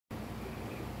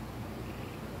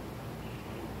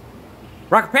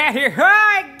Rocker Pat here.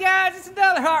 Hi guys, it's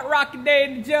another hot rocking day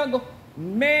in the jungle.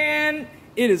 Man,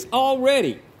 it is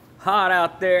already hot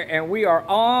out there and we are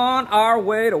on our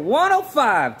way to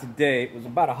 105 today. It was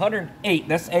about 108,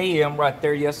 that's AM right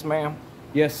there, yes ma'am.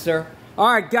 Yes sir.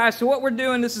 Alright guys, so what we're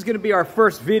doing, this is going to be our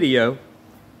first video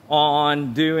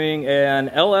on doing an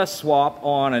LS swap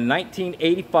on a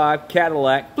 1985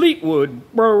 Cadillac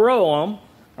Fleetwood Brougham.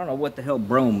 I don't know what the hell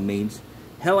Brougham means.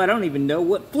 Hell, I don't even know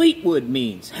what Fleetwood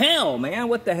means. Hell, man,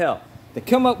 what the hell? They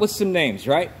come up with some names,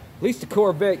 right? At least a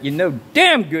Corvette, you know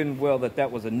damn good and well that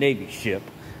that was a Navy ship.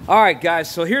 All right,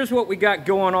 guys, so here's what we got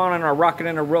going on in our rocking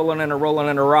and a rolling and a rolling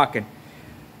and a rocking.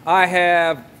 I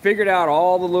have figured out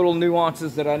all the little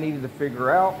nuances that I needed to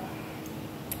figure out.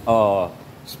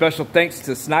 Special thanks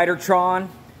to Snydertron.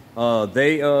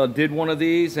 They did one of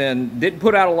these and didn't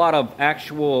put out a lot of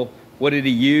actual what did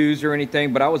he use or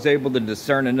anything, but I was able to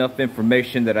discern enough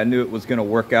information that I knew it was going to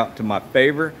work out to my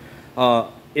favor.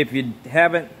 If you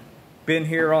haven't been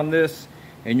here on this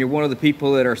and you're one of the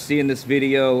people that are seeing this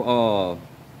video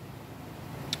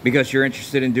because you're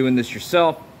interested in doing this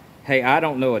yourself, hey, I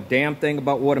don't know a damn thing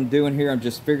about what I'm doing here. I'm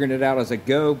just figuring it out as I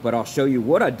go, but I'll show you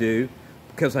what I do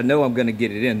because I know I'm going to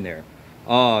get it in there.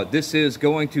 This is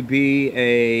going to be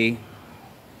a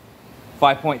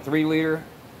 5.3 liter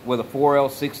with a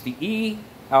 4L60E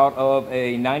out of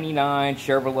a 99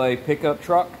 Chevrolet pickup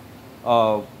truck.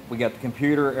 We got the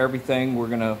computer, everything. We're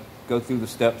gonna go through the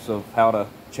steps of how to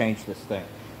change this thing.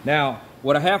 Now,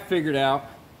 what I have figured out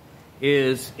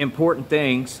is important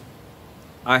things.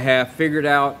 I have figured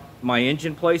out my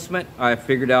engine placement. I have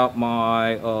figured out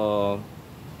my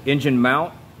engine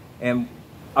mount, and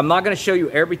I'm not going to show you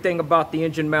everything about the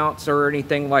engine mounts or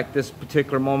anything like this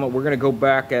particular moment. We're going to go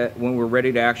back at when we're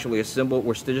ready to actually assemble it.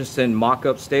 We're still just in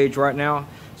mock-up stage right now,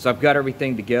 so I've got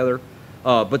everything together.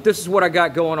 But this is what I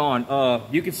got going on.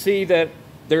 You can see that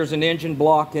there's an engine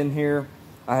block in here.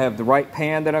 I have the right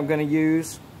pan that I'm going to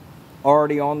use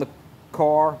already on the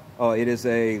car. It is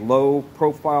a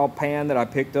low-profile pan that I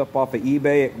picked up off of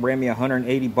eBay. It ran me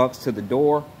 180 bucks to the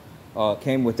door.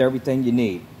 Came with everything you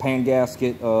need. Pan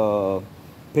gasket,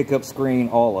 pickup screen,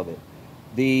 all of it.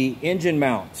 The engine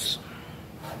mounts.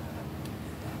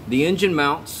 The engine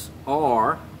mounts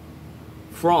are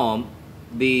from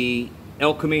the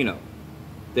El Camino.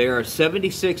 They are a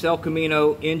 76 El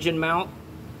Camino engine mount.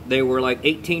 They were like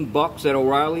 18 bucks at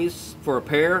O'Reilly's for a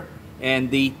pair, and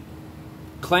the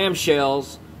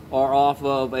clamshells are off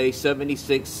of a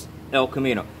 76 El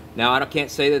Camino. Now I can't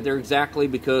say that they're exactly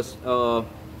because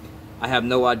I have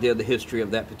no idea the history of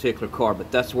that particular car,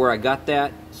 but that's where I got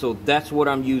that. So that's what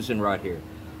I'm using right here.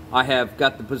 I have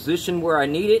got the position where I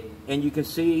need it, and you can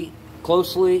see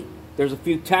closely there's a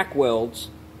few tack welds.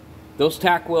 Those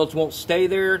tack welds won't stay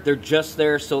there. They're just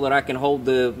there so that I can hold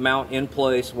the mount in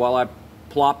place while I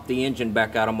plop the engine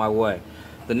back out of my way.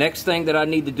 The next thing that I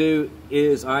need to do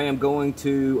is I am going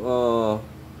to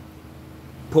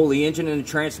pull the engine and the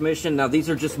transmission. Now these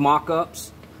are just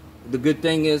mock-ups. The good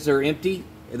thing is they're empty.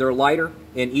 They're lighter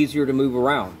and easier to move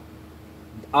around.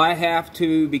 I have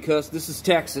to, because this is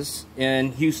Texas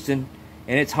and Houston,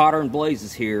 and it's hotter than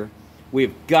blazes here,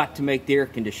 we've got to make the air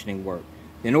conditioning work.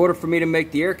 In order for me to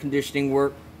make the air conditioning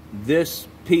work, this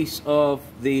piece of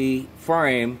the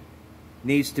frame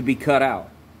needs to be cut out.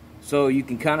 So you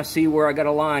can kind of see where I got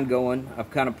a line going.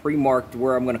 I've kind of pre-marked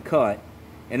where I'm going to cut,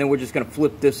 and then we're just going to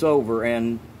flip this over,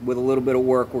 and with a little bit of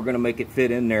work, we're going to make it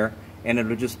fit in there, and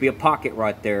it'll just be a pocket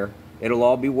right there. It'll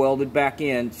all be welded back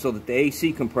in so that the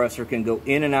AC compressor can go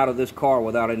in and out of this car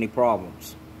without any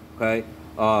problems. Okay?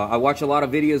 I watch a lot of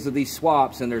videos of these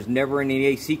swaps and there's never any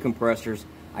AC compressors.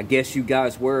 I guess you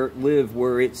guys live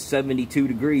where it's 72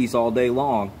 degrees all day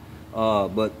long.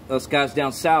 But us guys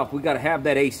down south, we got to have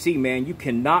that AC, man. You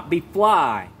cannot be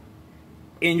fly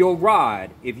in your ride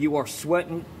if you are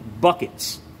sweating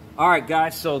buckets. Alright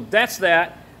guys, so that's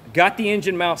that. Got the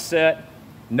engine mount set.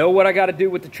 Know what I got to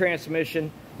do with the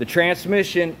transmission. The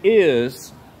transmission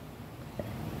is,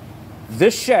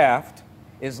 this shaft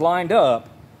is lined up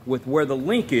with where the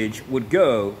linkage would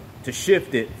go to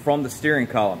shift it from the steering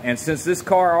column. And since this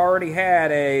car already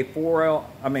had a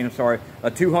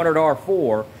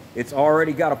 200R4, it's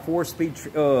already got a 4-speed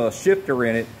shifter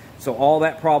in it, so all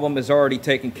that problem is already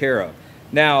taken care of.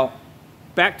 Now,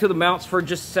 back to the mounts for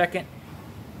just a second.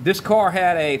 This car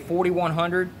had a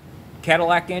 4100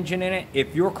 Cadillac engine in it.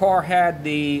 If your car had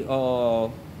the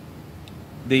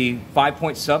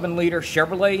 5.7 liter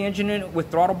Chevrolet engine in it with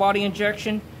throttle body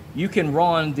injection, you can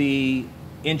run the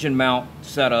engine mount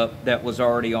setup that was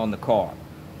already on the car.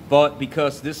 But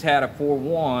because this had a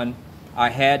 4.1, I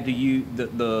had to use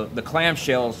the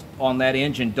clamshells on that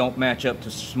engine don't match up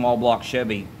to small block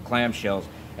Chevy clamshells.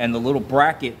 And the little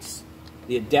brackets,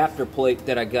 the adapter plate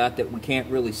that I got that we can't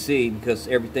really see because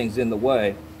everything's in the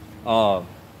way,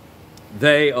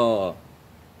 they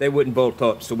wouldn't bolt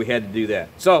up, so we had to do that.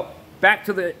 So back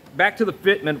to the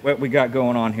fitment what we got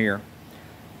going on here.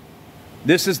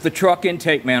 This is the truck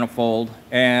intake manifold,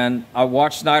 and I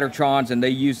watched Snydertrons and they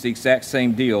use the exact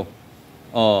same deal,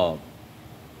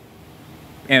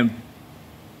 and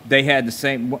they had the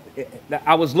same.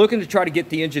 I was looking to try to get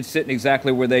the engine sitting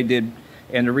exactly where they did,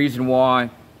 and the reason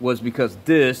why was because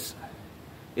this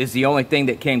is the only thing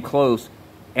that came close,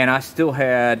 and I still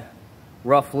had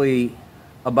roughly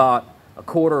about a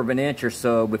quarter of an inch or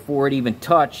so before it even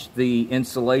touched the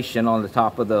insulation on the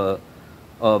top of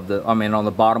on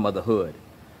the bottom of the hood.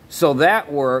 So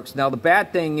that works. Now the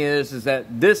bad thing is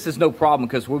that this is no problem,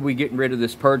 because we'll be getting rid of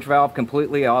this purge valve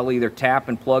completely. I'll either tap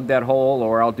and plug that hole,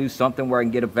 or I'll do something where I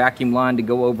can get a vacuum line to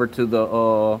go over to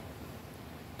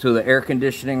the air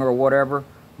conditioning or whatever.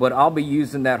 But I'll be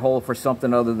using that hole for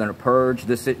something other than a purge.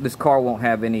 This car won't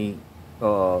have any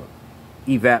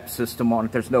evap system on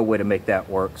it. There's no way to make that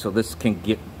work, so this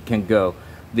can go.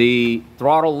 The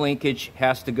throttle linkage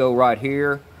has to go right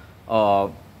here,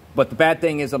 but the bad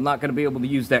thing is I'm not going to be able to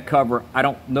use that cover. I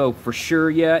don't know for sure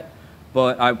yet,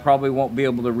 but I probably won't be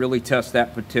able to really test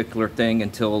that particular thing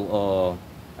until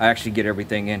I actually get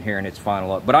everything in here and it's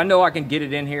final up. But I know I can get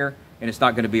it in here and it's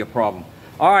not going to be a problem.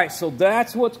 All right, so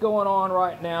that's what's going on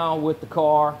right now with the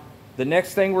car. The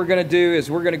next thing we're going to do is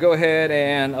we're going to go ahead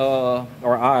and,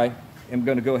 I am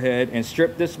going to go ahead and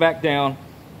strip this back down,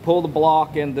 pull the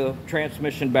block and the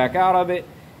transmission back out of it,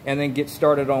 and then get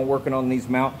started on working on these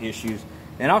mount issues.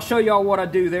 And I'll show y'all what I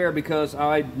do there, because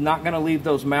I'm not going to leave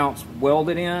those mounts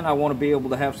welded in. I want to be able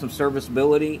to have some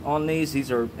serviceability on these. These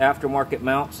are aftermarket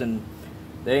mounts, and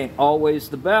they ain't always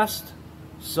the best.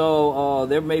 So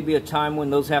there may be a time when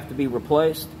those have to be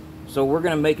replaced. So we're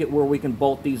going to make it where we can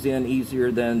bolt these in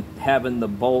easier than having the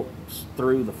bolts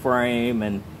through the frame.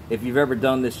 And if you've ever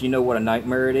done this, you know what a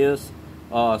nightmare it is.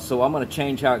 So I'm going to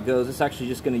change how it goes. It's actually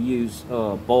just going to use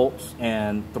bolts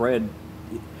and thread.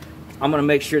 I'm going to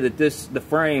make sure that the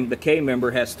frame, the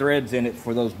K-member, has threads in it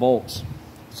for those bolts,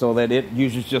 so that it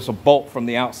uses just a bolt from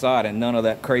the outside and none of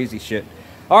that crazy shit.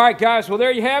 All right, guys, well,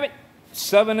 there you have it.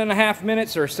 7.5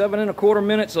 minutes or 7.25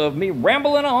 minutes of me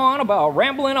rambling on about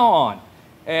rambling on.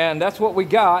 And that's what we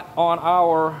got on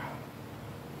our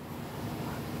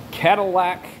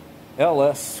Cadillac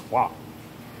LS swap.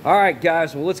 All right,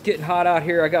 guys, well, it's getting hot out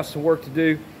here. I got some work to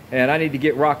do, and I need to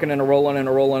get rocking and a rolling and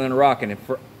a rolling and a rocking. And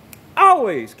for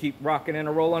always keep rocking and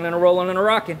a rolling and a rolling and a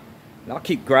rocking. And I'll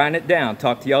keep grinding it down.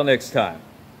 Talk to y'all next time.